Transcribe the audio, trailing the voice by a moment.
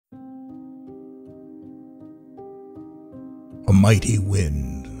A mighty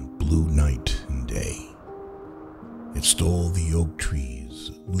wind blew night and day. It stole the oak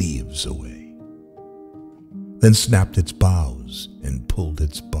tree's leaves away, then snapped its boughs and pulled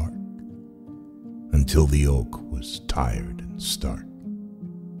its bark, until the oak was tired and stark.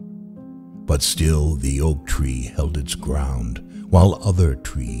 But still the oak tree held its ground, while other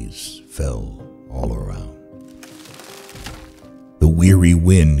trees fell all around. The weary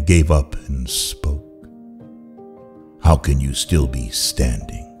wind gave up and spoke. How can you still be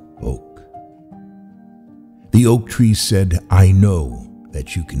standing, oak? The oak tree said, I know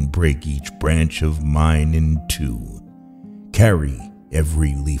that you can break each branch of mine in two, carry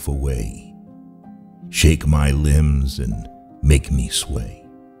every leaf away, shake my limbs and make me sway.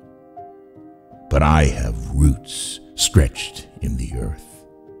 But I have roots stretched in the earth,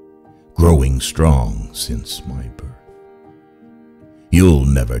 growing strong since my birth. You'll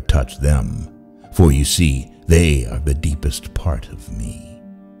never touch them, for you see, they are the deepest part of me.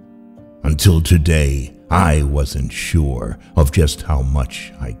 Until today, I wasn't sure of just how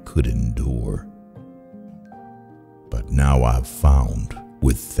much I could endure. But now I've found,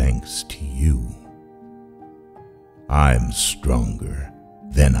 with thanks to you, I'm stronger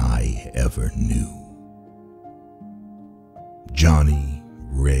than I ever knew. Johnny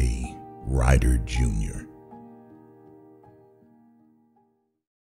Ray Ryder Jr.